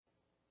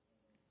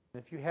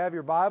If you have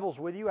your Bibles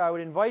with you, I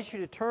would invite you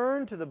to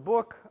turn to the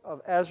book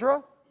of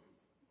Ezra.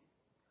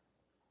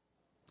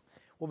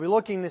 We'll be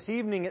looking this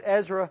evening at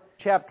Ezra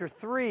chapter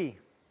 3.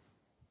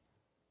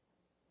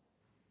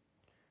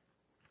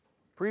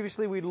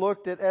 Previously we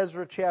looked at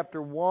Ezra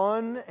chapter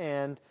 1,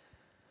 and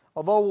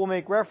although we'll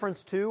make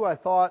reference to, I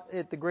thought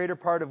it the greater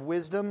part of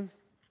wisdom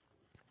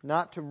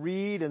not to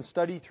read and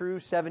study through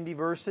 70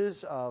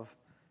 verses of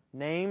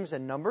names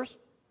and numbers.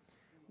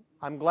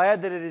 I'm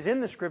glad that it is in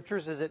the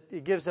Scriptures, as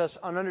it gives us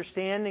an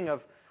understanding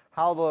of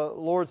how the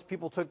Lord's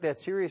people took that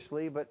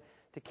seriously. But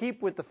to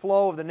keep with the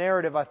flow of the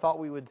narrative, I thought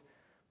we would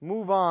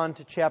move on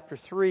to chapter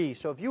 3.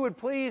 So if you would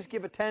please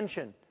give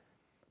attention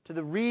to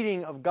the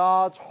reading of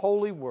God's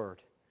holy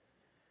word.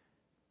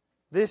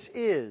 This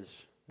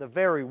is the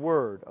very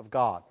word of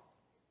God.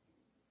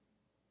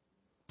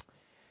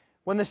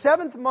 When the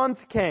 7th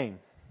month came,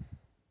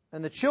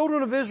 and the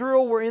children of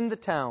Israel were in the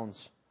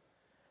towns,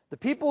 the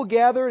people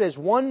gathered as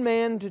one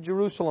man to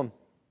Jerusalem.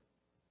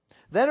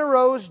 Then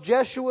arose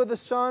Jeshua the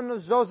son of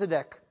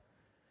Jozadak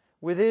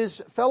with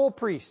his fellow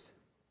priest,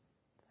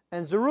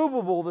 and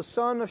Zerubbabel the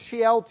son of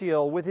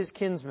Shealtiel with his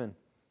kinsmen.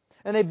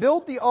 And they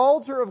built the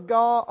altar of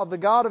the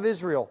God of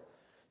Israel,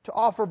 to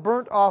offer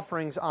burnt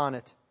offerings on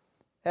it,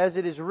 as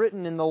it is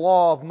written in the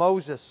law of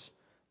Moses,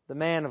 the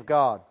man of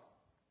God.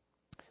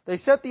 They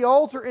set the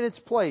altar in its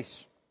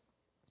place,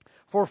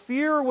 for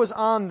fear was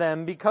on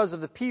them because of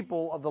the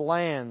people of the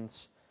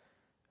lands.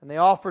 And they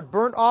offered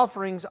burnt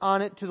offerings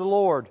on it to the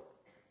Lord,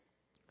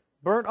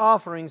 burnt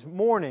offerings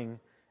morning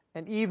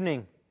and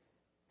evening.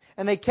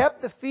 And they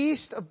kept the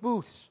feast of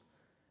booths,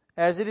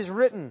 as it is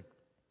written,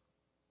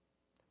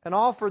 and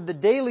offered the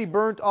daily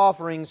burnt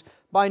offerings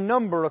by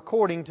number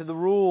according to the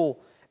rule,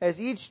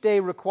 as each day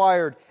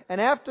required. And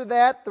after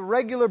that, the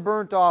regular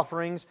burnt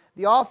offerings,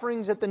 the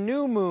offerings at the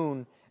new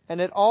moon,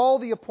 and at all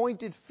the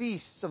appointed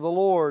feasts of the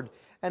Lord,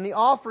 and the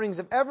offerings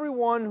of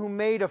everyone who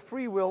made a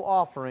freewill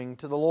offering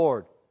to the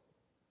Lord.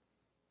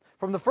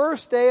 From the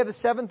first day of the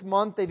 7th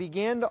month, they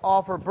began to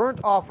offer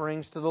burnt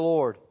offerings to the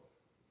Lord.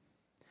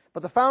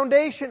 But the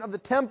foundation of the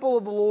temple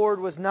of the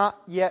Lord was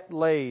not yet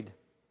laid.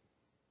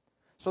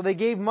 So they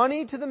gave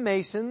money to the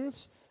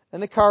masons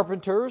and the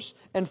carpenters,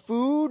 and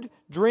food,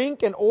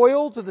 drink, and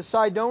oil to the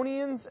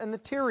Sidonians and the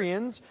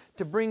Tyrians,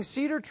 to bring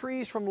cedar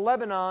trees from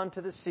Lebanon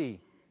to the sea,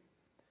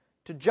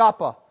 to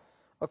Joppa,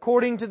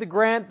 according to the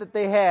grant that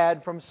they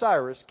had from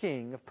Cyrus,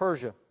 king of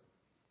Persia.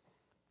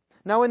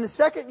 Now in the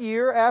 2nd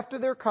year after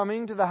their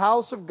coming to the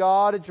house of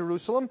God at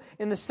Jerusalem,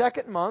 in the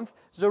 2nd month,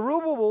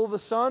 Zerubbabel the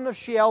son of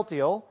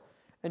Shealtiel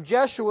and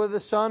Jeshua the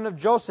son of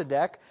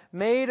Jozadak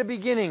made a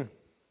beginning,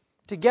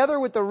 together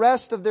with the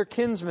rest of their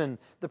kinsmen,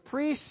 the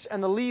priests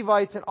and the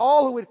Levites, and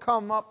all who had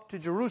come up to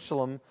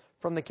Jerusalem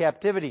from the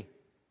captivity.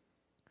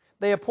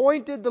 They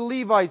appointed the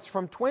Levites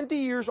from 20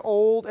 years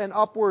old and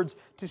upwards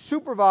to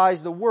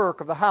supervise the work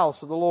of the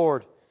house of the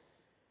Lord.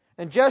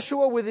 And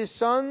Jeshua with his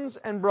sons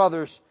and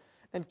brothers,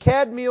 and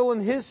Kadmiel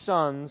and his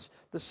sons,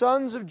 the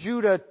sons of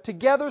Judah,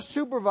 together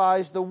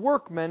supervised the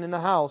workmen in the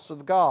house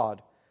of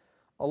God,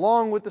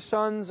 along with the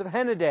sons of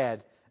Henadad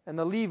and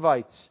the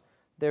Levites,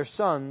 their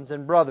sons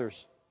and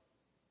brothers.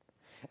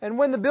 And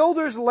when the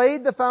builders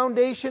laid the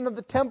foundation of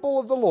the temple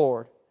of the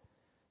Lord,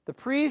 the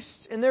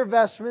priests in their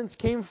vestments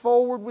came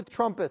forward with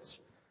trumpets,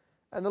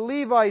 and the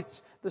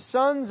Levites, the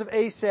sons of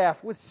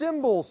Asaph, with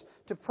cymbals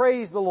to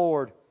praise the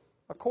Lord,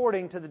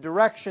 according to the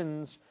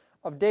directions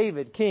of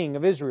David, king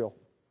of Israel.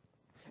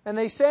 And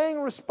they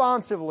sang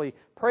responsively,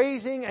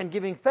 praising and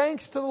giving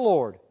thanks to the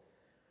Lord.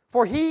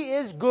 For He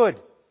is good,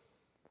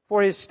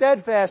 for His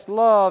steadfast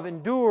love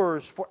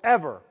endures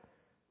forever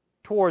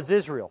towards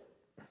Israel.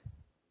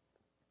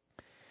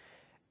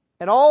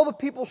 And all the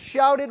people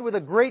shouted with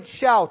a great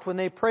shout when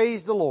they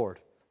praised the Lord,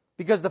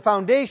 because the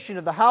foundation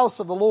of the house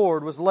of the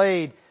Lord was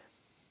laid.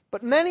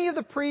 But many of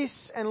the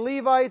priests and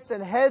Levites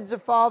and heads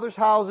of fathers'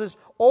 houses,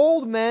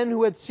 old men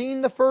who had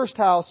seen the first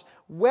house,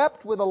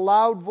 wept with a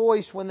loud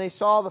voice when they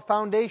saw the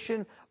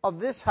foundation of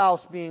this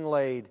house being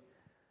laid,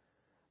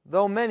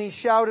 though many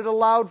shouted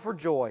aloud for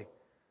joy,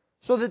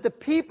 so that the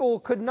people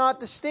could not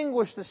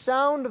distinguish the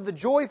sound of the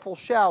joyful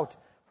shout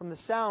from the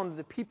sound of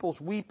the people's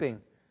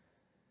weeping.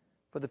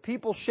 For the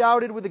people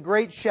shouted with a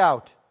great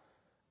shout,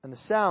 and the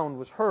sound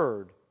was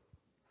heard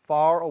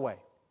far away.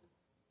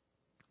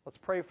 Let's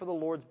pray for the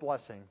Lord's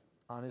blessing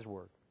on His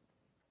word.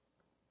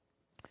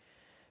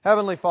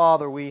 Heavenly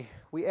Father, we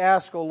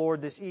ask, O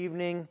Lord, this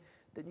evening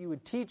that You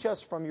would teach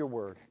us from Your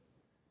word,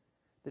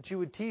 that You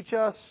would teach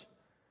us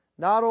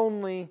not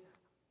only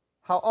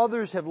how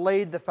others have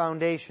laid the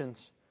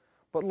foundations,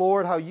 but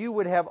Lord, how You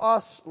would have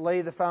us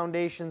lay the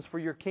foundations for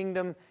Your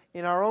kingdom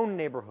in our own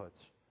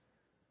neighborhoods.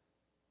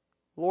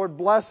 Lord,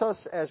 bless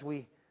us as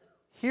we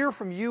hear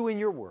from You in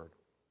Your word.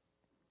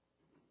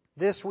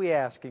 This we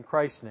ask in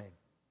Christ's name.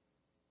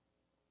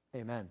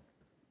 Amen.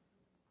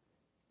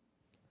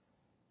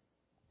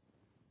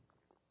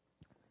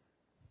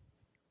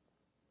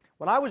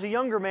 When I was a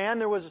younger man,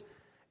 there was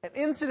an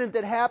incident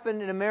that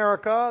happened in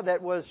America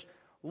that was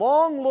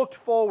long looked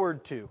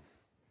forward to.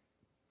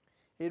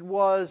 It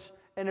was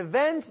an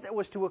event that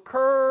was to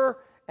occur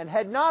and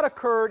had not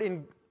occurred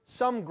in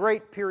some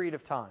great period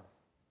of time.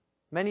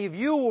 Many of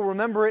you will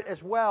remember it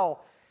as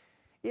well.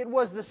 It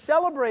was the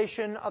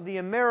celebration of the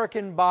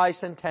American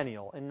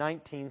bicentennial in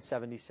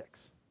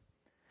 1976.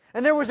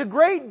 And there was a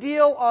great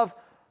deal of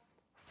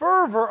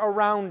fervor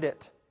around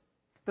it.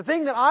 The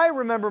thing that I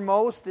remember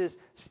most is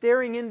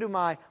staring into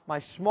my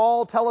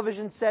small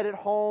television set at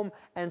home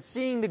and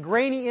seeing the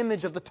grainy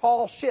image of the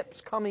tall ships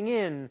coming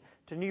in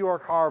to New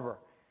York Harbor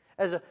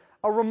as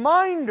a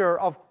reminder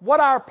of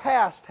what our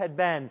past had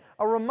been,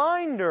 a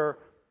reminder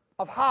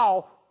of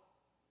how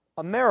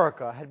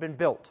America had been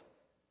built.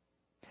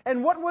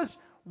 And what was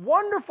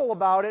wonderful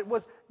about it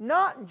was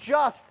not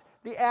just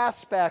the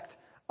aspect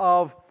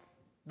of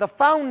the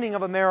founding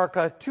of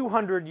America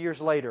 200 years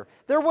later.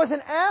 There was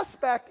an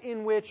aspect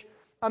in which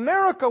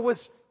America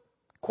was,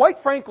 quite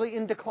frankly,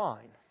 in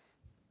decline.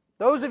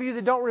 Those of you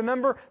that don't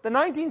remember, the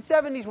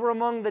 1970s were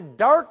among the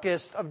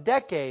darkest of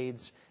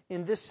decades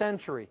in this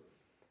century.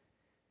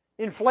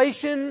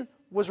 Inflation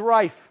was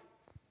rife.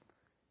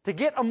 To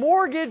get a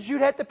mortgage,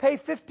 you'd have to pay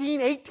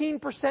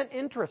 18%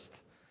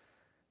 interest.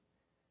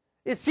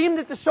 It seemed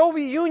that the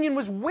Soviet Union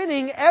was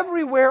winning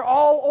everywhere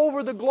all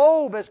over the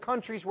globe as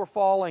countries were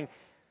falling.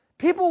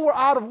 People were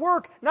out of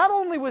work. Not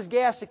only was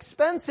gas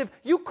expensive,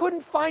 you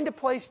couldn't find a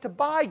place to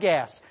buy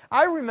gas.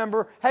 I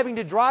remember having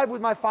to drive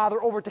with my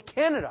father over to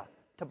Canada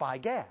to buy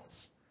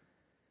gas.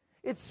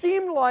 It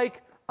seemed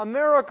like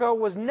America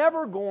was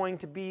never going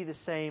to be the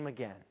same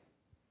again.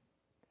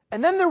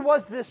 And then there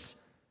was this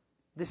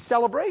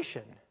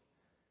celebration,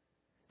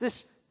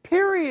 this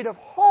period of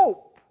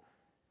hope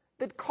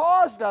that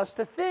caused us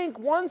to think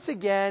once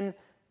again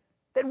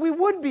that we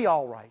would be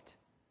all right.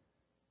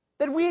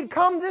 That we had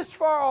come this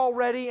far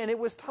already and it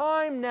was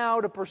time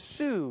now to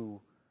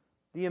pursue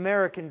the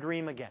American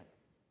dream again.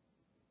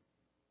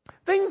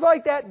 Things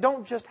like that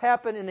don't just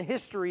happen in the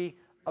history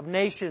of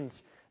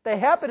nations. They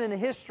happen in the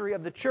history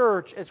of the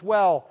church as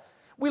well.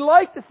 We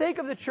like to think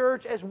of the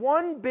church as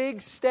one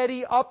big,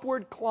 steady,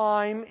 upward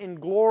climb in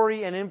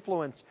glory and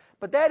influence.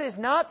 But that is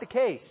not the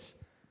case.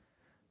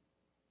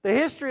 The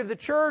history of the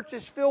church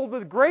is filled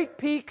with great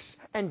peaks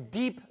and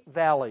deep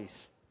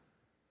valleys.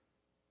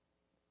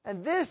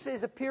 And this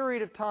is a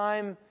period of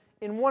time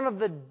in one of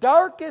the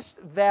darkest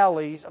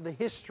valleys of the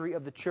history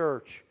of the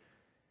church.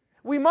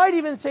 We might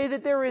even say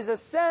that there is a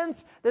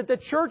sense that the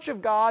church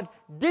of God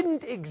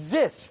didn't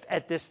exist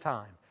at this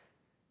time.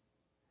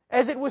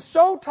 As it was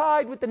so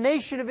tied with the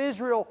nation of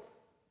Israel,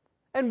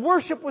 and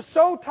worship was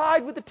so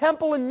tied with the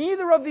temple, and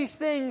neither of these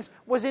things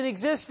was in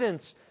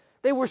existence.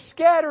 They were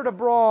scattered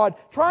abroad,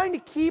 trying to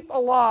keep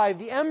alive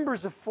the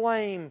embers of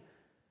flame,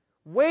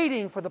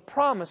 waiting for the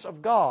promise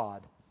of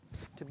God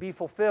to be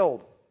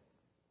fulfilled.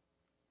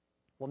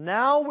 Well,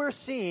 now we're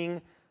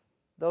seeing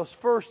those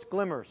first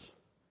glimmers.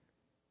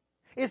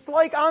 It's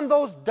like on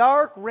those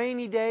dark,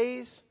 rainy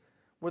days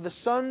where the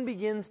sun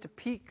begins to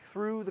peek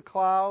through the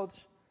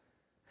clouds.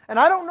 And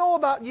I don't know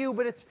about you,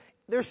 but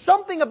there's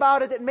something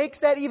about it that makes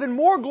that even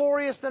more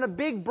glorious than a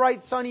big,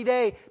 bright, sunny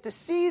day, to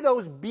see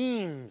those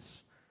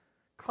beams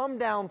come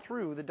down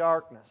through the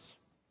darkness.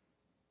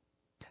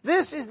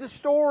 This is the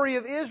story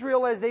of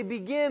Israel as they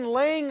begin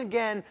laying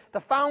again the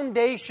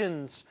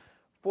foundations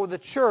for the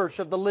church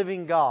of the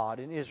living God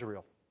in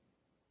Israel.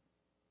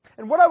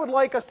 And what I would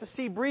like us to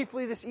see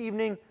briefly this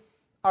evening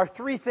are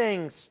three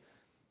things.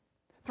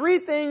 Three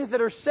things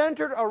that are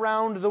centered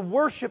around the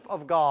worship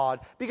of God.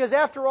 Because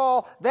after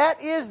all,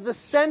 that is the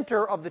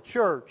center of the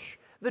church.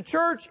 The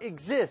church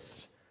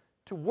exists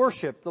to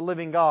worship the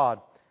living God.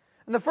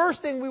 And the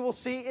first thing we will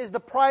see is the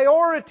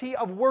priority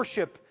of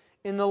worship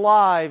in the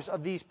lives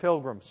of these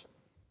pilgrims.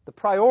 The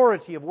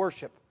priority of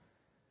worship.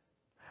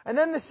 And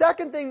then the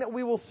second thing that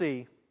we will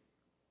see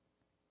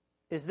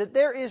is that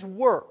there is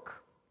work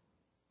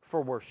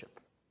for worship.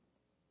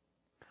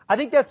 I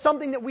think that's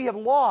something that we have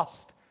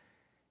lost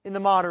in the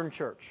modern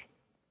church.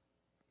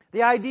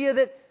 The idea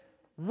that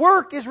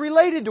work is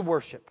related to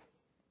worship.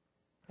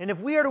 And if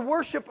we are to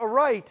worship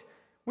aright,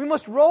 we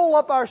must roll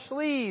up our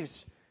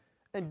sleeves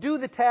and do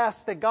the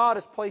tasks that God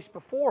has placed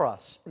before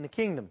us in the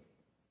kingdom.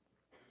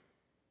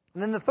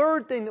 And then the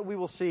third thing that we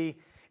will see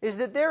is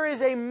that there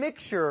is a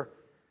mixture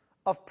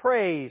of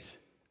praise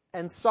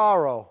and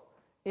sorrow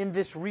in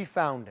this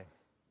refounding.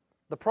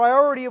 The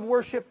priority of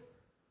worship,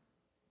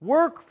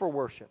 work for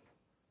worship,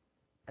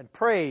 and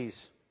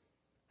praise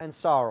and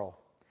sorrow.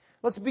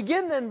 Let's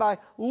begin then by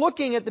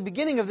looking at the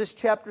beginning of this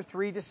chapter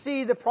 3 to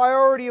see the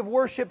priority of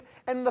worship.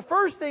 And the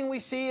first thing we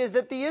see is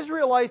that the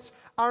Israelites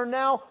are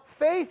now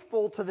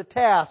faithful to the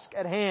task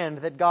at hand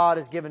that God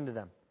has given to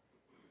them.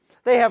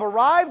 They have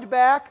arrived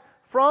back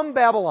from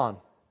Babylon.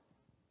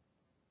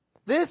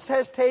 This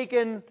has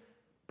taken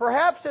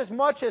perhaps as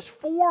much as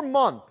 4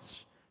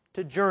 months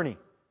to journey.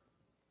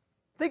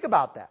 Think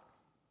about that.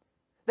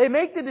 They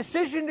make the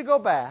decision to go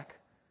back,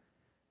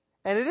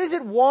 and it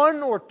isn't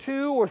 1 or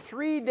 2 or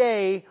 3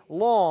 day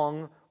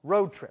long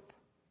road trip.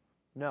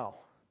 No.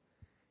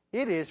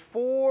 It is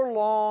 4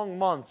 long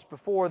months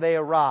before they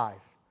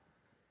arrive.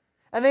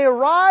 And they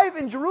arrive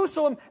in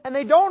Jerusalem, and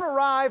they don't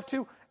arrive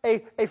to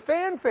a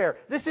fanfare.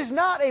 This is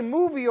not a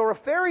movie or a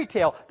fairy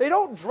tale. They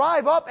don't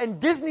drive up and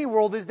Disney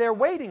World is there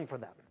waiting for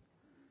them.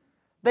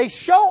 They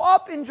show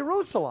up in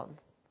Jerusalem.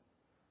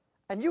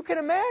 And you can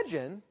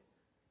imagine,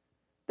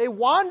 they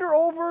wander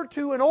over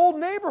to an old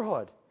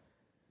neighborhood.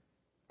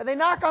 And they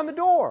knock on the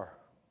door.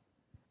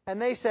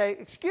 And they say,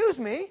 "Excuse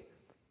me,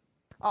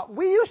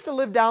 we used to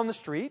live down the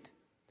street.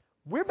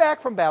 We're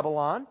back from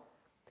Babylon.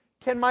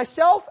 Can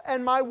myself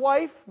and my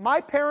wife,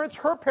 my parents,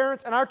 her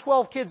parents, and our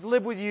 12 kids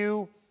live with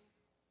you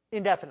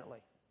indefinitely?"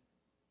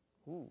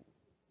 Ooh.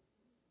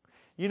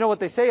 You know what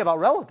they say about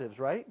relatives,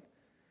 right?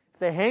 If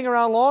they hang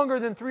around longer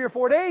than 3 or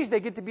 4 days, they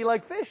get to be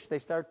like fish. They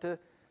start to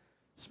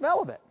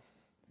smell a bit.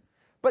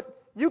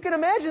 But you can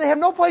imagine they have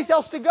no place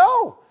else to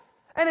go.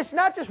 And it's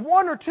not just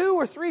 1 or 2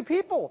 or 3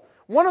 people.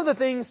 One of the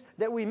things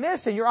that we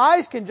miss, and your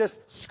eyes can just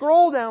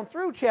scroll down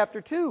through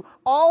chapter 2,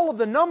 all of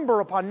the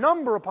number upon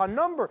number upon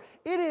number.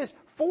 It is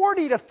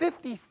 40 to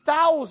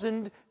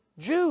 50,000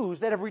 Jews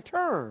that have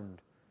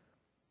returned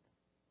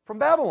from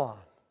Babylon.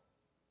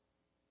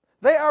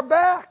 They are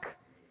back.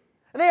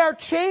 And they are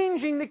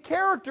changing the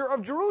character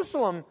of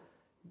Jerusalem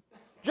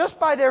just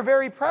by their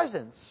very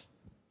presence.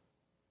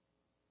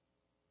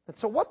 And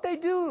so what they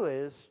do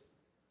is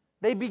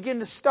they begin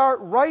to start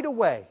right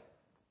away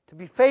to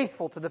be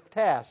faithful to the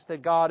task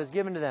that God has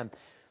given to them.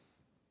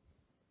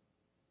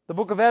 The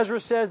book of Ezra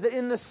says that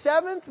in the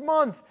 7th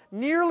month,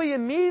 nearly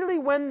immediately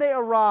when they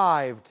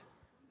arrived,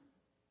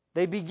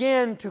 they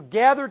began to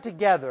gather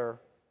together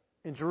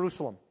in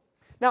Jerusalem.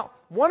 Now,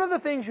 one of the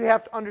things you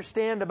have to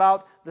understand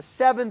about the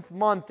 7th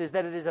month is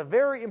that it is a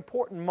very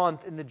important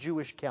month in the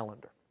Jewish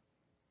calendar.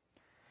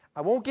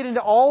 I won't get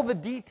into all the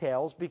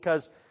details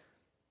because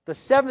the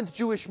 7th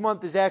Jewish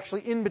month is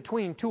actually in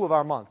between 2 of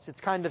our months. It's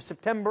kind of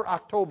September,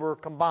 October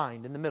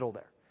combined in the middle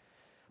there.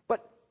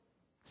 But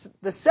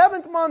the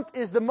 7th month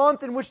is the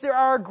month in which there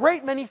are a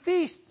great many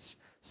feasts.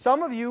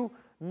 Some of you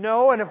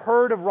know and have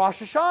heard of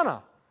Rosh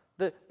Hashanah,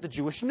 the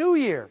Jewish New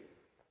Year.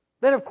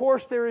 Then, of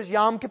course, there is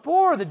Yom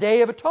Kippur, the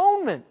Day of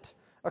Atonement,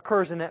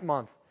 occurs in that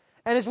month.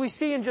 And as we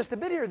see in just a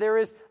bit here, there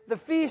is the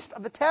Feast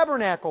of the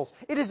Tabernacles.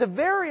 It is a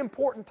very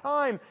important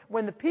time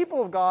when the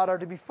people of God are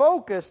to be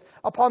focused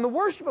upon the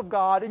worship of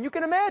God. And you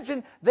can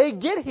imagine, they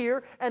get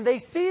here and they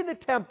see the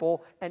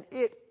temple and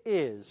it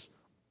is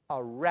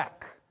a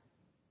wreck.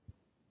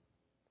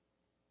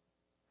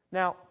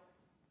 Now,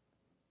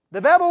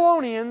 the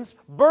Babylonians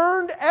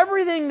burned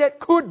everything that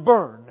could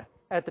burn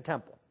at the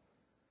temple.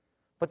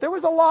 But there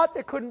was a lot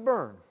that couldn't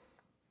burn.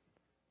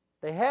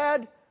 They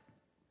had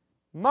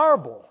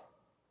marble.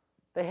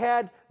 They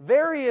had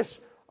various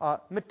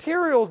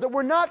materials that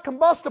were not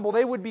combustible.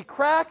 They would be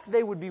cracked,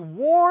 they would be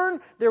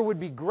worn, there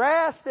would be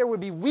grass, there would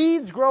be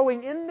weeds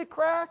growing in the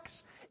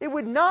cracks. It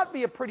would not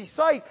be a pretty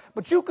sight,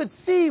 but you could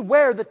see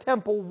where the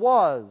temple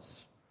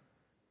was.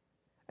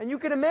 And you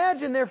can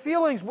imagine their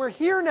feelings. We're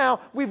here now,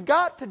 we've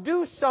got to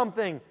do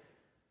something.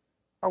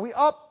 Are we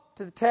up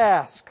to the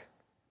task?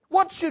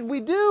 What should we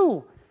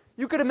do?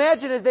 You could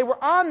imagine as they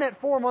were on that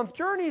 4-month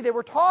journey, they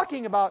were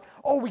talking about,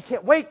 "Oh, we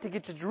can't wait to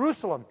get to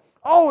Jerusalem.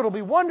 Oh, it'll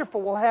be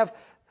wonderful. We'll have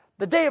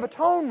the Day of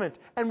Atonement,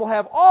 and we'll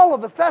have all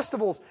of the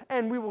festivals,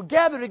 and we will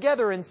gather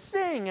together and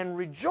sing and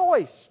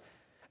rejoice.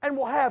 And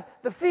we'll have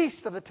the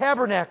Feast of the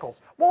Tabernacles.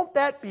 Won't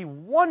that be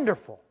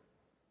wonderful?"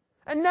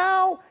 And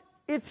now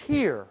it's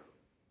here.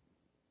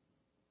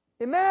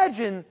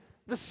 Imagine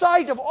the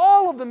sight of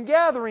all of them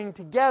gathering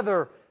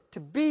together to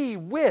be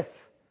with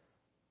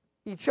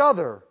each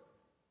other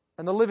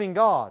and the living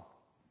God.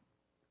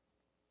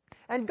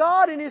 And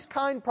God in His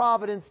kind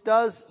providence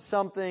does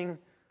something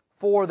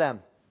for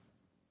them.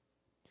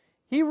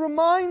 He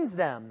reminds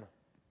them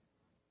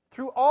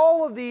through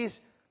all of these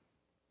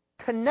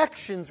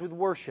connections with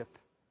worship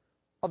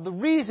of the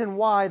reason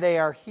why they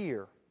are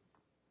here.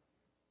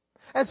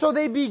 And so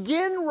they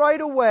begin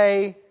right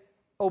away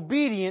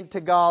obedient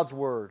to God's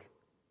word.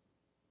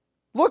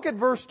 Look at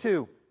verse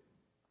 2.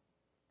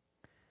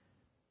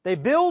 They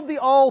build the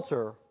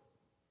altar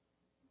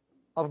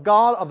of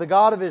the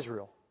God of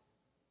Israel,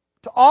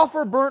 to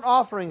offer burnt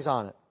offerings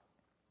on it,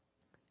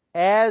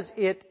 as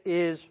it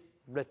is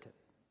written.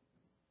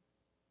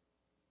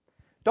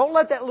 Don't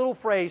let that little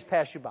phrase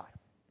pass you by.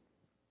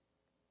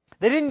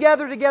 They didn't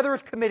gather together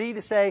as a committee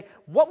to say,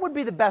 what would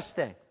be the best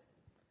thing?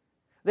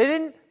 They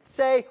didn't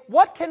say,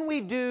 what can we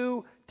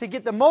do to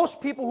get the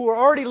most people who are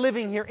already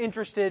living here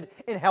interested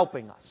in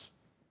helping us?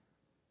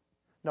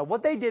 No,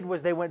 what they did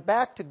was they went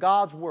back to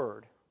God's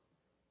Word,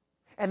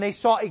 and they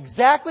saw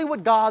exactly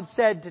what God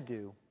said to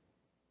do,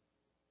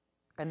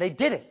 and they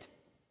did it.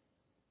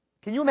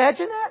 Can you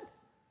imagine that?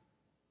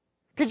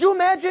 Could you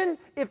imagine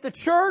if the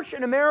church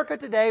in America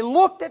today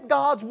looked at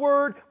God's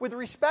Word with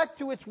respect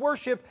to its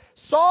worship,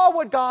 saw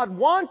what God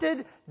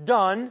wanted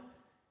done,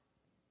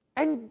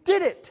 and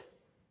did it?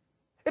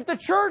 If the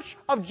church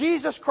of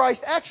Jesus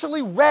Christ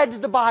actually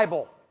read the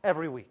Bible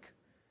every week,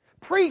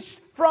 preached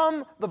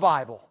from the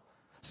Bible,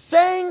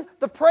 sang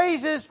the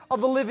praises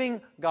of the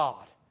living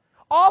God,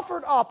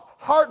 offered up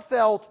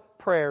heartfelt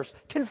prayers,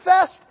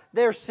 confessed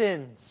their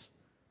sins.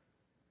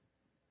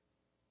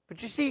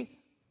 But you see,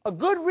 A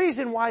good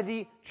reason why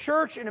the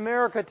church in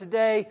America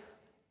today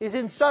is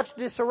in such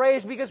disarray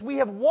is because we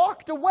have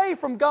walked away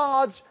from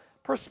God's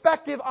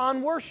perspective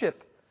on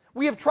worship.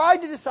 We have tried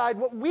to decide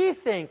what we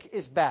think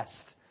is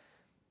best.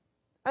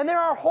 And there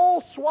are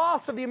whole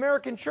swaths of the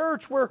American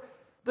church where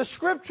the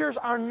Scriptures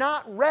are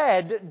not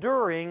read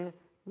during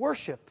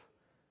worship,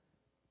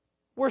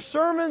 where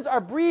sermons are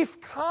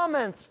brief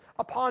comments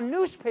upon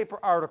newspaper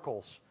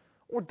articles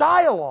or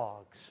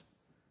dialogues.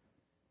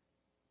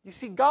 You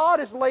see, God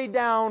has laid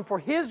down for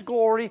His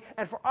glory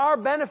and for our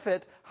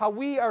benefit how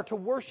we are to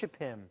worship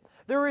Him.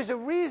 There is a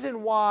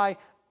reason why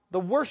the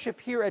worship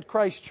here at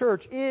Christ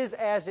Church is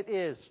as it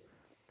is.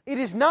 It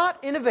is not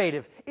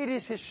innovative. It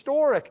is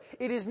historic.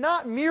 It is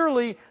not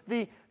merely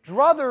the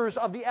druthers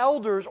of the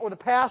elders or the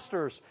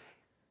pastors.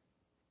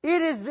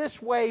 It is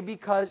this way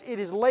because it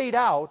is laid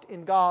out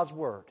in God's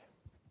Word.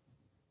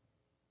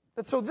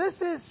 And so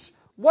this is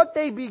what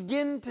they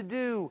begin to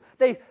do.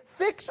 They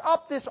fix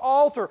up this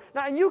altar.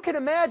 Now, and you can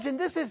imagine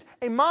this is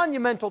a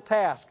monumental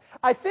task.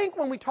 I think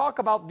when we talk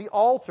about the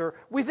altar,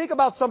 we think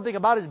about something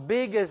about as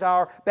big as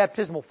our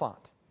baptismal font.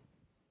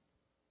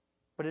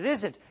 But it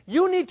isn't.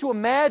 You need to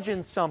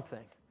imagine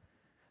something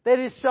that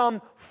is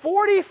some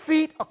 40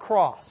 feet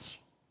across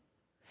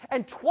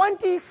and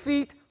 20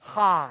 feet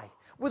high,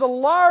 with a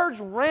large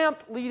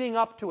ramp leading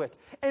up to it,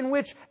 in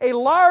which a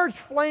large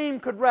flame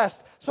could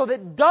rest so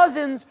that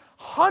dozens,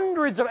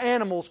 hundreds of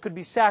animals could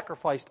be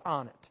sacrificed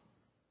on it,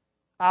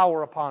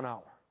 hour upon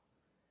hour.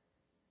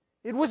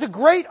 It was a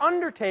great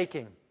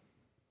undertaking.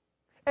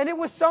 And it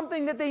was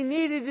something that they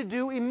needed to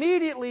do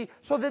immediately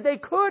so that they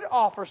could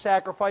offer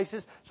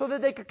sacrifices, so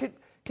that they could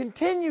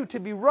continue to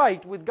be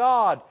right with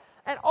God.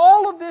 And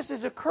all of this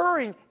is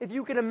occurring, if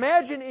you can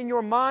imagine in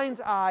your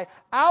mind's eye,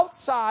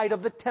 outside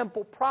of the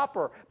temple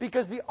proper,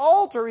 because the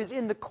altar is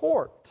in the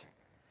court.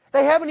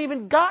 They haven't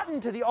even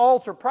gotten to the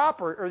altar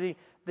proper, or the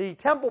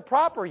temple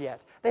proper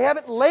yet. They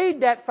haven't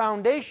laid that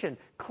foundation,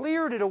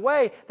 cleared it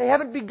away. They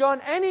haven't begun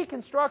any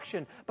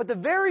construction. But the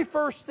very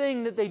first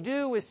thing that they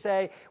do is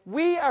say,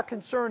 we are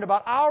concerned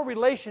about our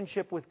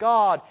relationship with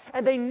God.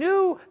 And they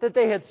knew that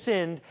they had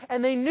sinned,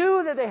 and they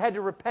knew that they had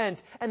to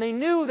repent, and they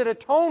knew that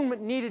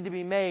atonement needed to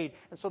be made.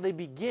 And so they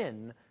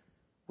begin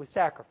with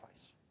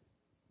sacrifice.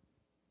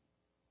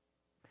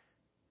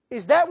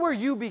 Is that where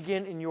you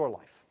begin in your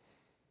life?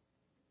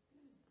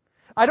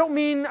 I don't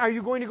mean, are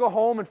you going to go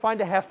home and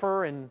find a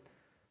heifer and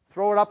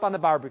throw it up on the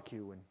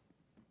barbecue and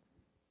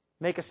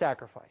make a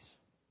sacrifice?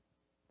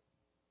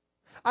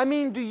 I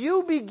mean, do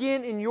you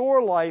begin in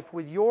your life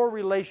with your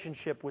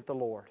relationship with the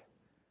Lord?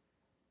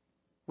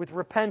 With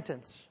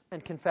repentance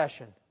and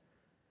confession.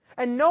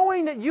 And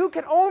knowing that you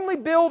can only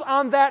build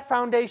on that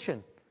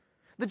foundation.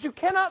 That you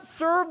cannot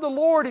serve the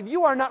Lord if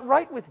you are not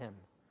right with Him.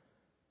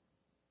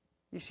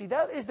 You see,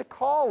 that is the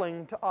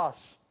calling to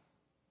us.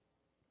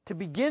 To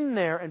begin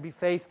there and be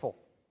faithful.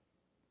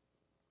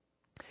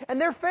 And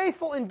they're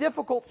faithful in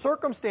difficult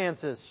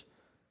circumstances.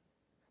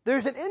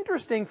 There's an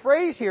interesting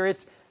phrase here.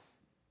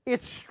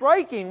 It's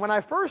striking. When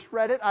I first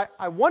read it,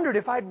 I wondered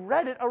if I'd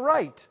read it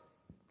aright.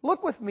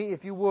 Look with me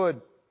if you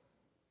would.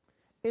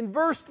 In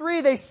verse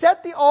 3, they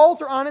set the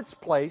altar on its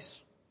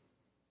place,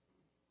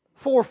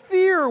 for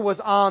fear was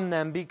on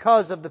them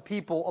because of the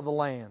people of the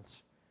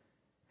lands.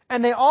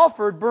 And they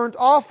offered burnt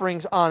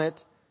offerings on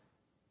it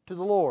to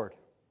the Lord.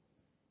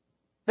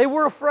 They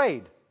were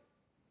afraid.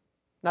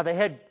 Now they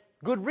had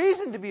good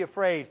reason to be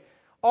afraid.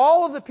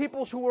 All of the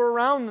peoples who were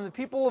around them, the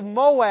people of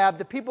Moab,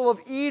 the people of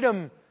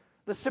Edom,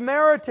 the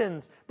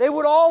Samaritans, they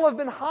would all have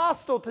been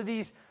hostile to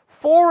these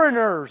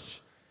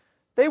foreigners.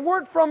 They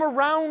weren't from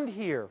around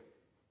here.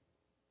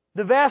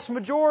 The vast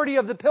majority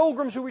of the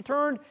pilgrims who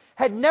returned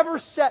had never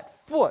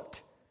set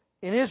foot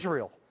in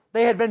Israel.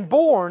 They had been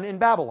born in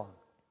Babylon.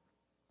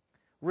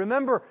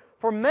 Remember,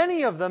 for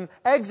many of them,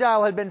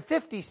 exile had been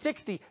 50,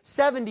 60,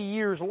 70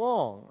 years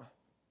long.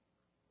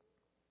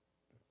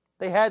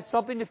 They had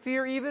something to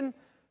fear even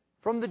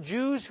from the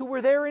Jews who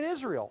were there in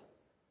Israel.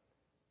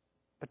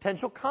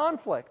 Potential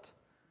conflict.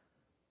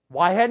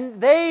 Why hadn't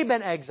they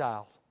been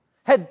exiled?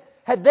 Had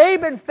they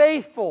been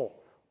faithful?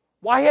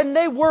 Why hadn't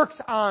they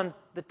worked on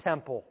the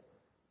temple?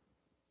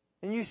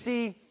 And you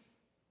see,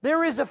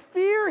 there is a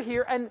fear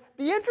here, and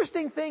the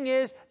interesting thing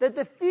is that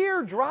the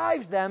fear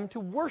drives them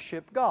to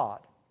worship God.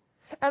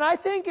 And I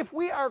think if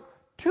we are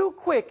too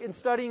quick in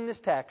studying this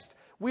text,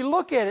 we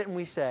look at it and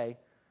we say,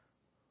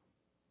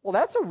 well,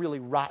 that's a really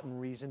rotten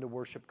reason to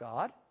worship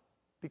God,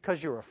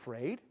 because you're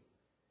afraid.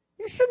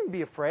 You shouldn't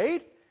be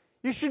afraid.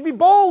 You should be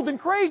bold and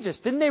courageous.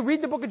 Didn't they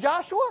read the book of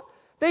Joshua?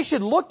 They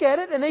should look at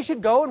it and they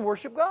should go and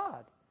worship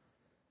God.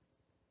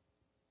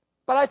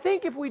 But I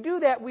think if we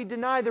do that, we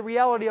deny the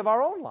reality of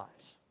our own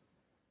lives.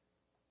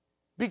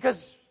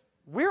 Because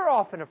we're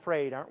often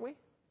afraid, aren't we?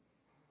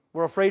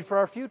 We're afraid for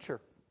our future.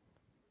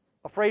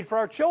 Afraid for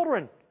our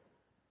children.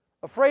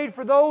 Afraid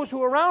for those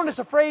who are around us.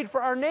 Afraid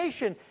for our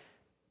nation.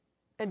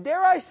 And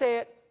dare I say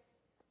it,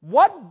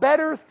 what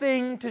better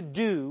thing to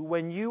do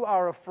when you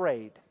are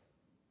afraid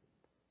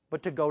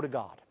but to go to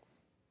God?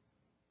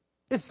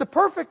 It's the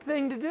perfect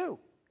thing to do.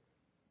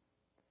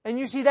 And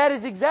you see, that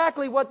is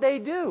exactly what they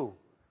do.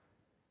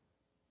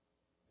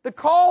 The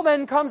call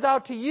then comes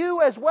out to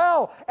you as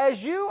well.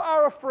 As you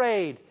are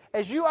afraid,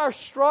 as you are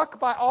struck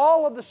by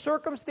all of the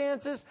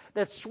circumstances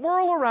that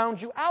swirl around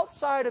you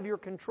outside of your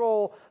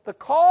control, the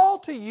call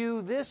to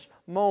you this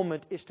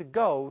moment is to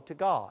go to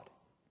God.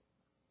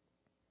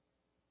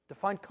 To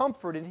find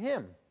comfort in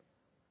Him.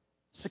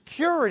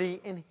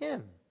 Security in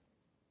Him.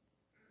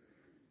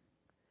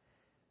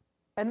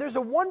 And there's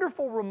a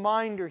wonderful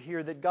reminder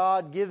here that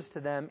God gives to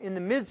them in the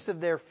midst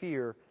of their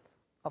fear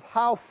of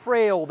how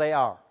frail they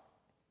are.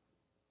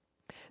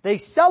 They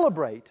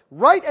celebrate,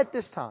 right at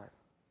this time,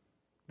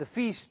 the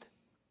Feast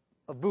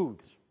of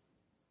Booths.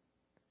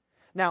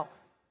 Now,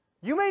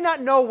 you may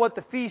not know what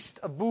the Feast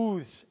of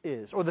Booths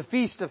is, or the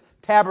Feast of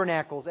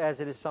Tabernacles,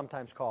 as it is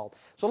sometimes called.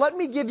 So let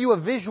me give you a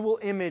visual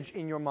image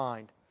in your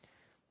mind.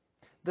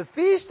 The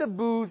Feast of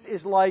Booths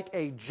is like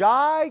a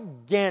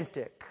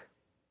gigantic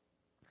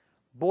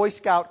Boy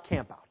Scout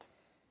campout.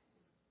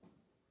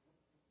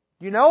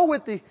 You know,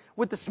 with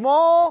the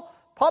small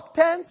pup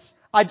tents.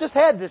 I just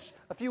had this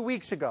a few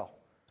weeks ago.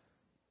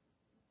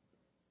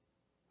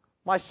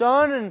 My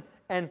son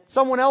and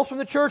someone else from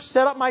the church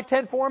set up my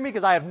tent for me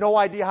because I have no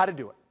idea how to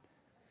do it.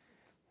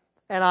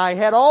 And I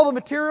had all the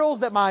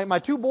materials that my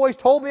two boys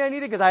told me I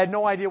needed because I had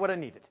no idea what I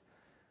needed.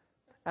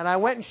 And I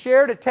went and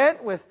shared a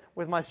tent with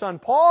my son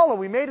Paul, and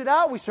we made it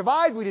out. We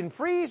survived. We didn't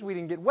freeze. We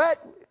didn't get wet.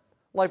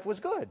 Life was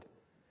good.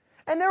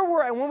 And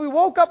when we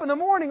woke up in the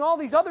morning, all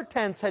these other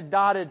tents had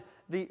dotted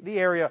the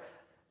area.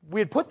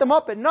 We had put them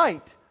up at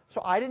night,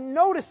 so I didn't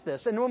notice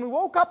this. And when we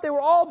woke up, they were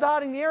all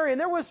dotting the area,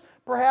 and there was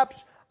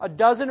perhaps a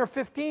dozen or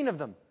 15 of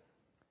them.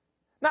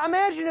 Now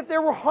imagine if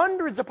there were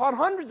hundreds upon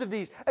hundreds of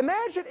these.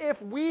 Imagine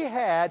if we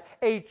had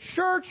a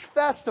church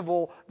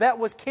festival that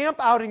was Camp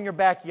Out in Your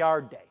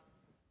Backyard Day.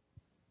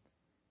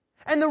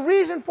 And the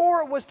reason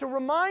for it was to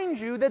remind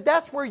you that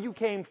that's where you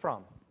came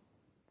from.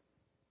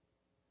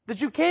 That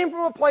you came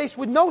from a place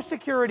with no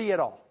security at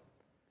all.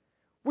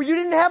 Where you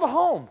didn't have a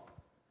home.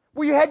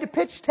 Where you had to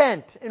pitch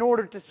tent in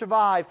order to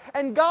survive.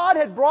 And God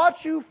had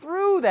brought you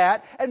through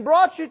that and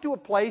brought you to a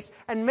place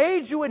and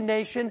made you a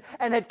nation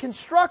and had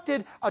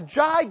constructed a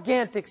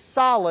gigantic,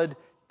 solid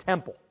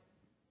temple.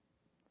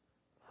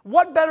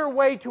 What better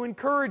way to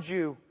encourage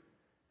you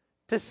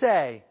to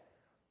say,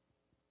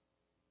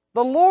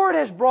 the Lord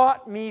has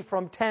brought me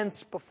from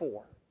tents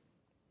before.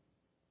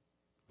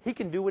 He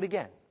can do it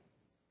again.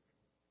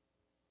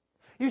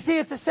 You see,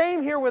 it's the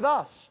same here with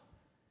us.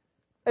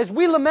 As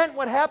we lament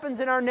what happens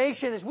in our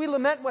nation, as we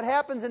lament what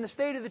happens in the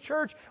state of the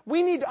church,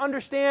 we need to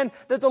understand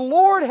that the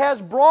Lord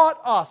has brought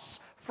us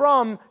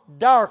from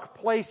dark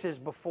places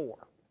before.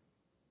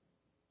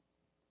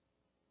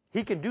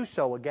 He can do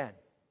so again.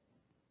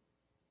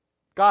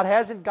 God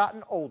hasn't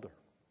gotten older.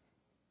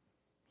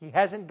 He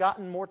hasn't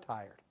gotten more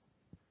tired.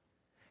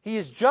 He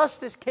is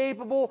just as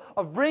capable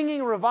of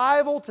bringing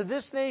revival to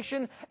this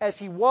nation as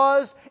He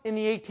was in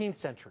the 18th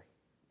century.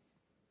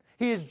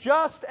 He is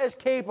just as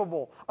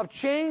capable of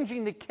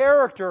changing the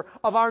character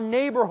of our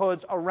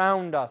neighborhoods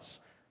around us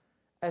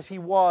as He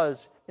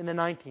was in the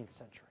 19th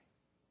century.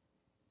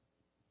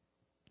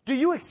 Do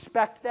you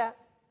expect that?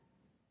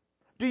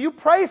 Do you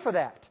pray for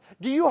that?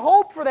 Do you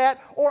hope for that?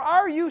 Or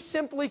are you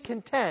simply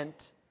content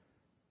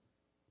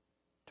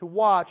to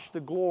watch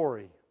the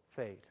glory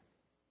fade?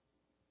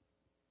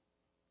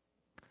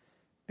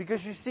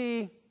 Because you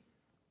see,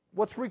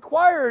 what's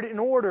required in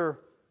order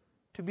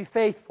to be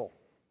faithful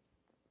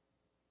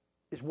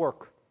is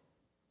work.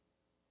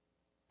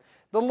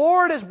 The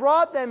Lord has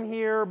brought them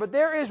here, but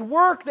there is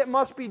work that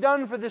must be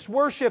done for this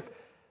worship.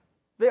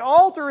 The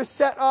altar is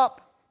set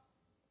up.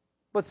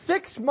 But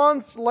 6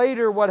 months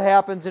later, what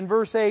happens in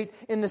verse 8?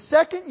 In the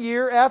second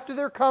year after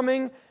their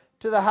coming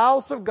to the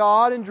house of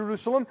God in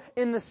Jerusalem,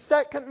 in the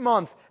second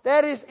month,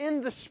 that is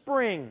in the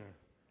spring,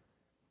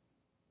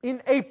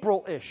 in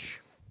April-ish,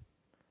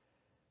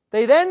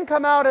 they then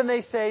come out and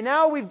they say,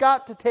 now we've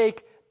got to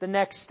take the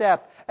next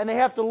step. And they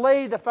have to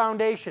lay the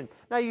foundation.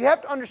 Now you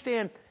have to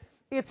understand,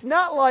 it's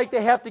not like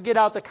they have to get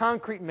out the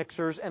concrete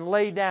mixers and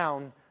lay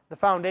down the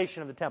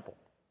foundation of the temple.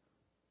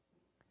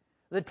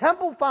 The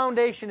temple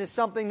foundation is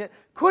something that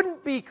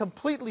couldn't be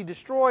completely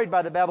destroyed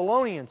by the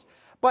Babylonians.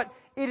 But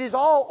it is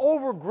all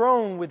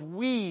overgrown with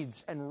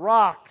weeds and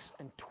rocks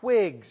and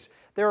twigs.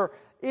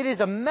 It is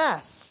a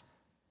mess.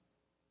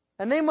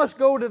 And they must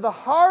go to the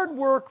hard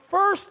work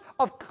first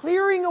of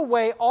clearing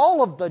away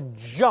all of the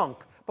junk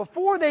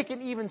before they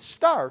can even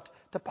start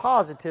to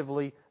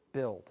positively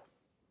build.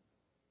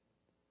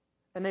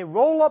 And they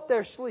roll up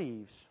their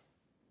sleeves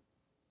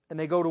and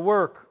they go to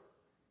work.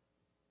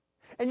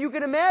 And you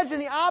can imagine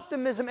the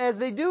optimism as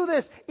they do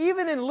this,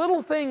 even in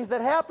little things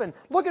that happen.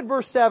 Look at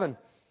verse 7.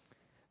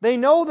 They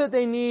know that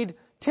they need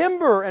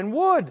timber and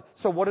wood.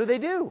 So what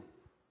do?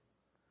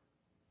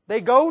 They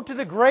go to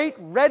the great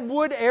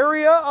redwood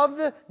area of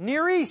the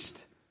Near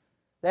East.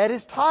 That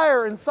is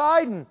Tyre and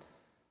Sidon.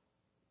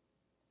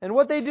 And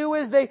what they do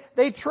is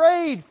they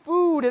trade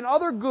food and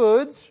other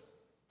goods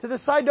to the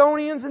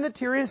Sidonians and the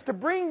Tyrians to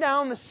bring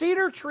down the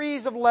cedar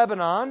trees of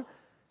Lebanon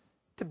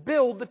to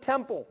build the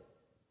temple.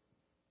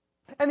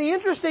 And the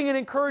interesting and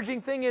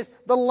encouraging thing is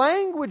the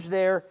language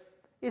there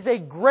is a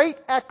great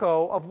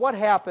echo of what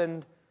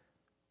happened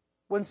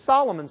when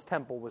Solomon's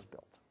temple was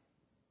built.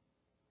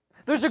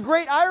 There's a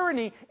great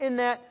irony in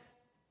that,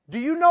 do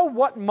you know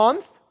what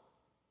month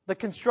the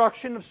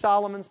construction of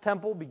Solomon's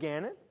temple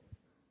began in?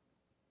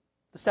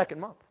 The second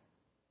month.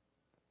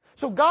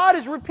 So God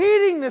is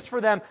repeating this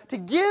for them to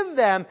give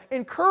them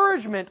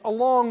encouragement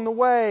along the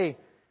way.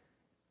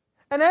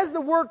 And as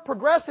the work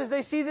progresses,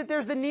 they see that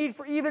there's the need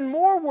for even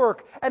more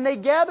work, and they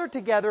gather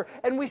together,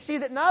 and we see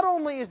that not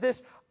only is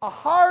this a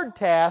hard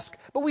task,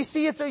 but we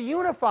see it's a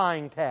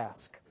unifying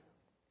task.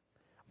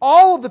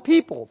 All of the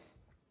people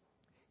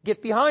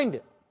get behind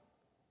it.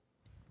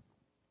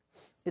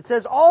 It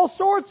says all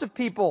sorts of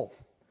people.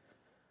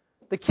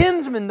 The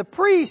kinsmen, the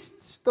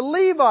priests, the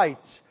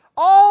Levites,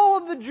 all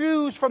of the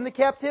Jews from the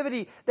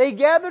captivity, they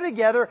gather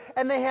together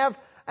and they have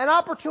an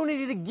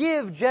opportunity to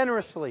give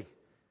generously.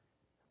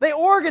 They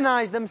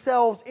organize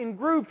themselves in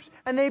groups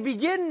and they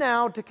begin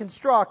now to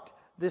construct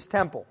this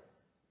temple.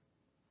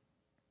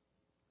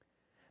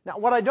 Now,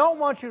 what I don't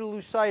want you to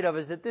lose sight of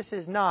is that this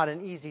is not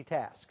an easy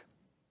task.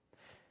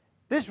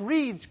 This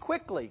reads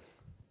quickly.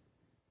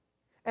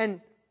 And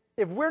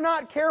if we're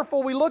not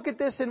careful, we look at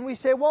this and we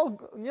say, well,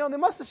 they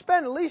must have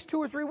spent at least 2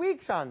 or 3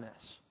 weeks on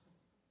this.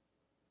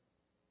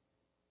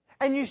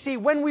 And you see,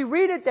 when we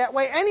read it that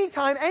way,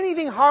 anytime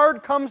anything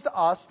hard comes to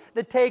us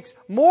that takes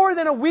more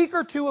than a week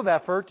or 2 of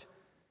effort,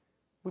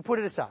 we put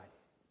it aside.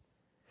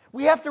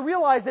 We have to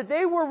realize that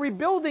they were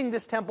rebuilding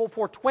this temple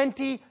for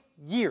 20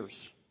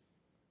 years.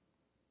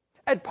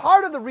 And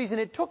part of the reason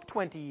it took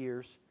 20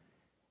 years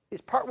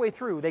is partway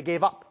through they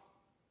gave up.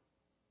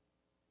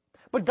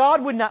 But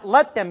God would not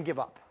let them give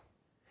up.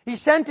 He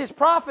sent His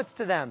prophets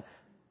to them.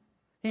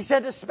 He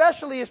sent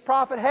especially His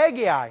prophet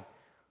Haggai,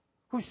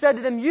 who said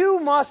to them, you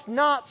must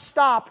not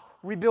stop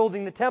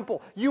rebuilding the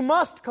temple. You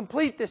must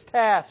complete this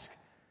task.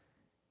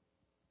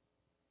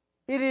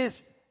 It is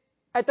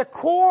at the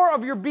core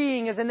of your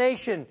being as a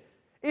nation.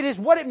 It is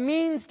what it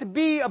means to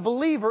be a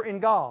believer in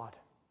God.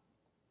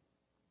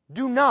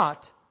 Do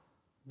not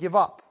give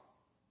up.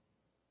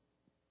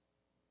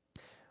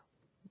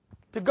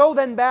 To go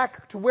then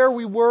back to where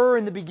we were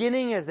in the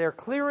beginning as they're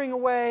clearing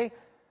away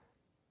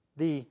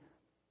the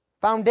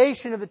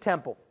foundation of the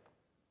temple.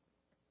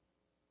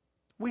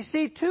 We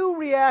see 2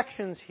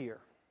 reactions here.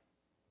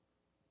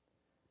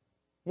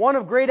 One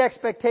of great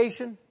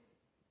expectation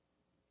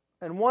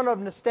and one of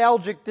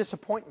nostalgic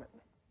disappointment.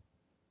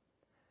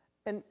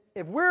 And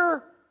if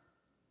we're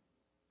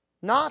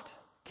not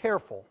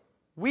careful,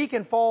 we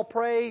can fall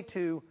prey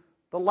to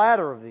the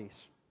latter of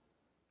these.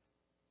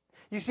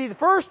 You see, the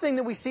first thing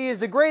that we see is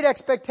the great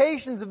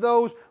expectations of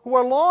those who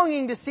are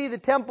longing to see the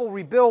temple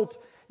rebuilt.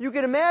 You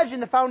can imagine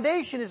the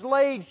foundation is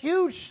laid,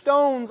 huge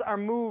stones are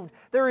moved.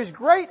 There is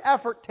great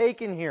effort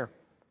taken here.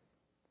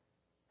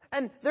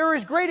 And there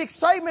is great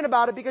excitement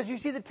about it because you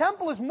see the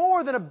temple is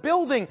more than a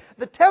building.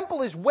 The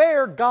temple is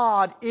where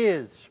God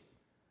is.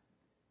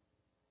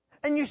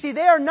 And you see,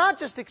 they are not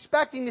just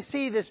expecting to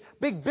see this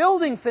big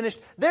building finished,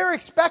 they're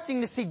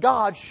expecting to see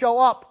God show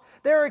up.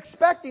 They're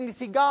expecting to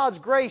see God's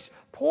grace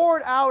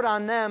poured out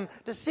on them,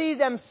 to see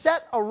them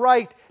set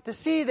aright, to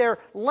see their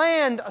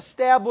land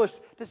established,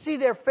 to see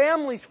their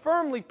families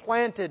firmly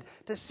planted,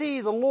 to see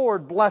the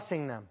Lord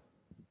blessing them.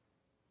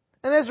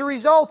 And as a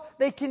result,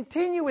 they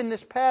continue in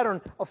this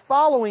pattern of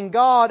following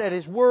God at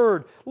His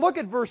Word. Look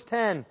at verse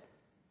 10.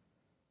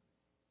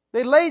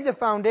 They laid the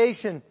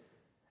foundation,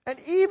 and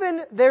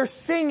even their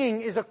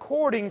singing is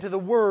according to the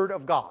Word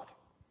of God,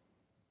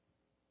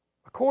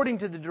 according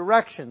to the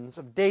directions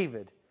of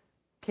David,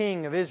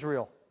 King of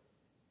Israel.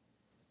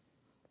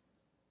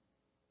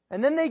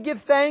 And then they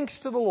give thanks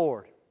to the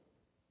Lord,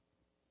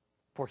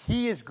 for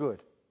He is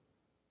good,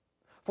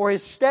 for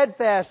His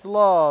steadfast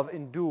love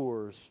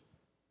endures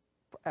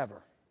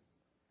forever.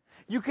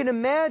 You can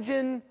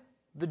imagine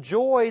the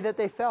joy that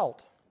they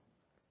felt.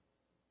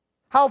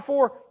 How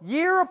for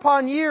year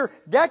upon year,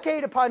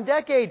 decade upon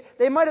decade,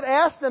 they might have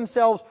asked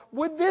themselves,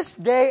 would this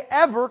day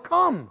ever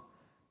come?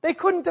 They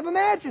couldn't have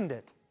imagined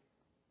it.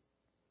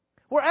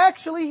 We're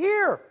actually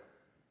here.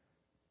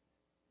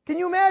 Can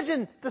you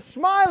imagine the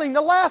smiling,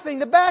 the laughing,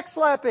 the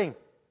backslapping,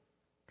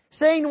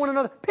 saying to one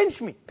another,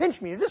 pinch me,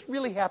 is this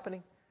really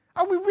happening?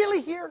 Are we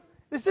really here?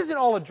 This isn't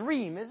all a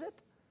dream, is it?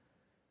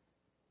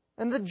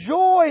 And the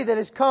joy that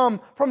has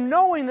come from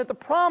knowing that the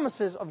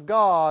promises of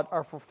God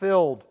are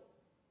fulfilled.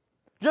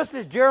 Just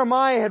as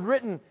Jeremiah had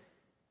written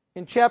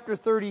in chapter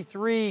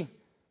 33,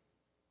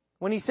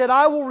 when he said,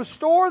 I will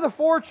restore the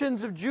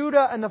fortunes of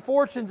Judah and the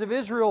fortunes of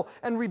Israel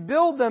and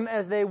rebuild them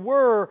as they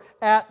were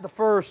at the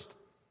first.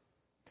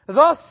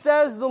 Thus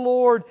says the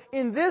Lord,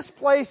 in this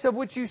place of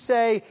which you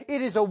say,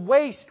 it is a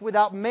waste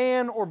without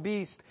man or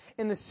beast,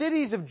 in the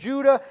cities of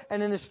Judah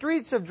and in the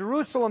streets of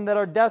Jerusalem that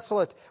are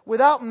desolate,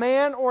 without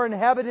man or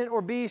inhabitant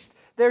or beast,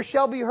 there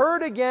shall be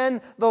heard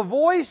again the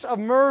voice of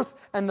mirth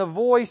and the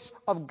voice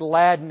of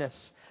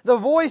gladness, the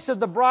voice of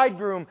the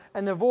bridegroom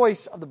and the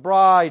voice of the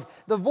bride,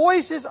 the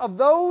voices of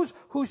those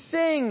who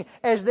sing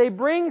as they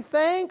bring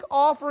thank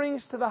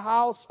offerings to the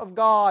house of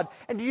God.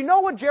 And do you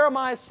know what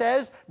Jeremiah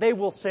says they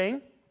will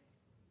sing?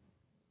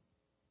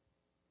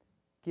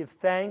 Give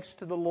thanks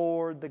to the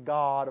Lord, the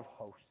God of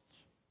hosts.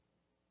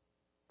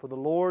 For the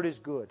Lord is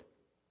good,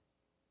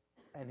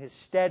 and His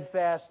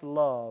steadfast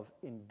love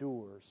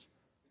endures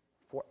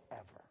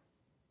forever.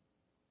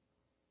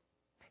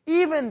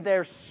 Even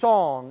their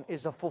song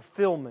is a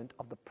fulfillment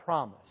of the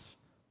promise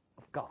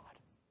of God.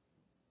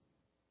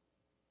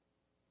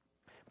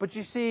 But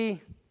you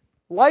see,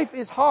 life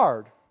is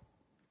hard.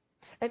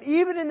 And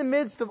even in the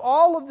midst of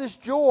all of this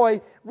joy,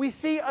 we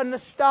see a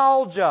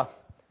nostalgia.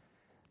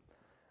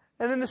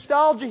 And the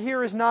nostalgia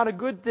here is not a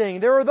good thing.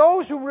 There are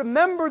those who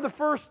remember the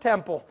first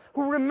temple,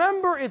 who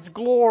remember its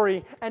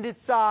glory and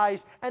its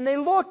size, and they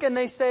look and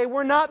they say,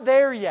 we're not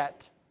there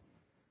yet.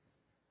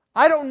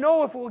 I don't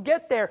know if we'll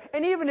get there.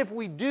 And even if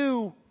we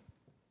do,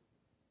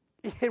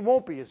 it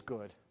won't be as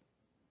good.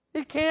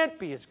 It can't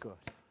be as good.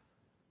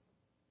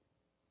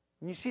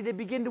 And you see, they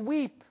begin to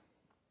weep.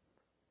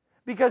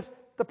 Because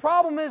the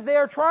problem is they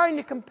are trying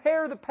to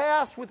compare the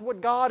past with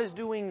what God is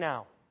doing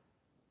now.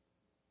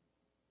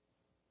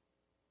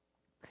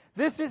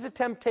 This is a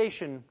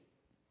temptation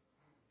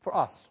for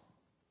us.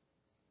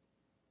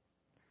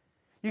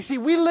 You see,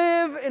 we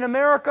live in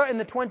America in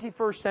the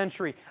 21st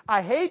century.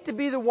 I hate to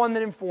be the one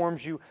that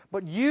informs you,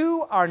 but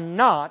you are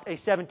not a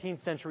 17th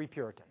century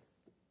Puritan.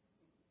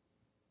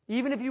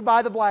 Even if you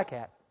buy the black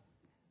hat,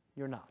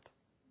 you're not.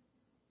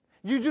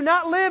 You do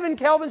not live in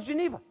Calvin's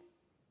Geneva.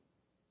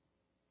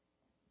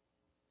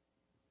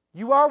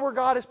 You are where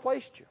God has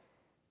placed you.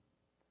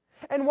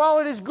 And while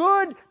it is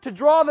good to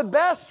draw the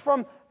best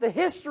from the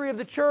history of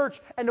the church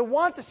and to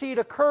want to see it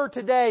occur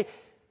today,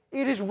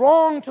 it is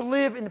wrong to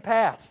live in the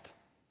past.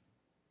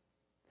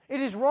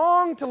 It is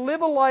wrong to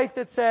live a life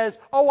that says,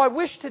 oh, I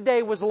wish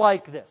today was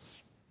like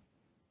this.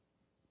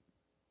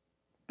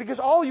 Because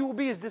all you will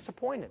be is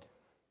disappointed.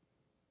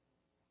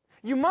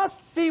 You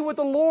must see what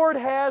the Lord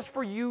has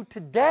for you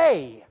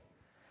today.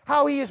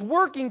 How He is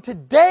working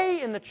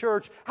today in the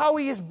church. How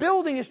He is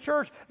building His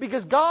church.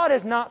 Because God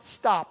has not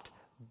stopped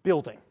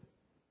building.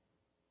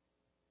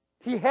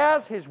 He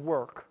has His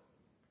work.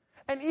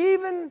 And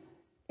even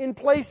in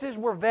places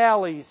where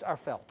valleys are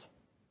felt,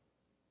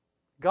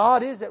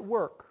 God is at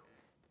work.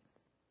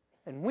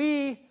 And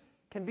we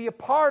can be a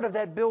part of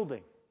that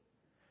building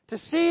to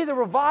see the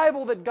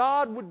revival that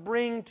God would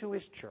bring to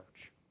His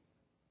church.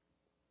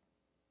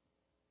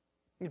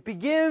 It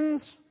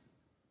begins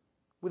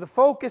with a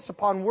focus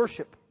upon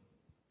worship.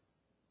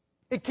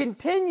 It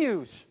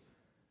continues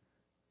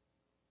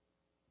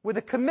with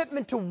a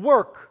commitment to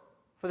work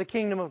for the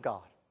kingdom of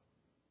God.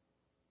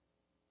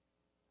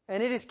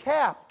 And it is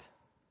capped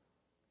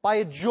by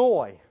a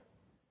joy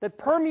that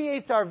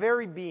permeates our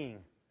very being,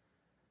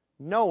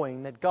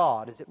 knowing that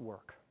God is at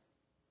work.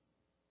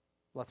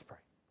 Let's pray.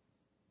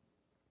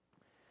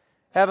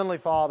 Heavenly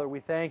Father,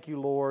 we thank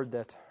You, Lord,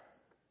 that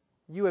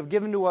You have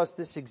given to us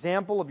this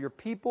example of Your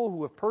people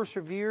who have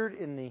persevered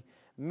in the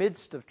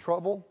midst of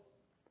trouble.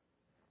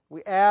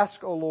 We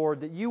ask, O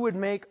Lord, that You would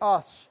make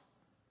us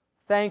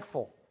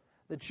thankful,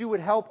 that You would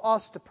help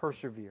us to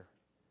persevere,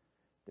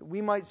 that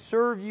we might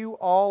serve You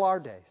all our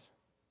days.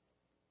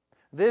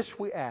 This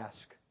we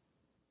ask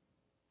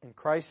in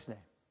Christ's name.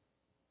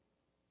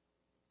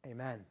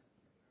 Amen.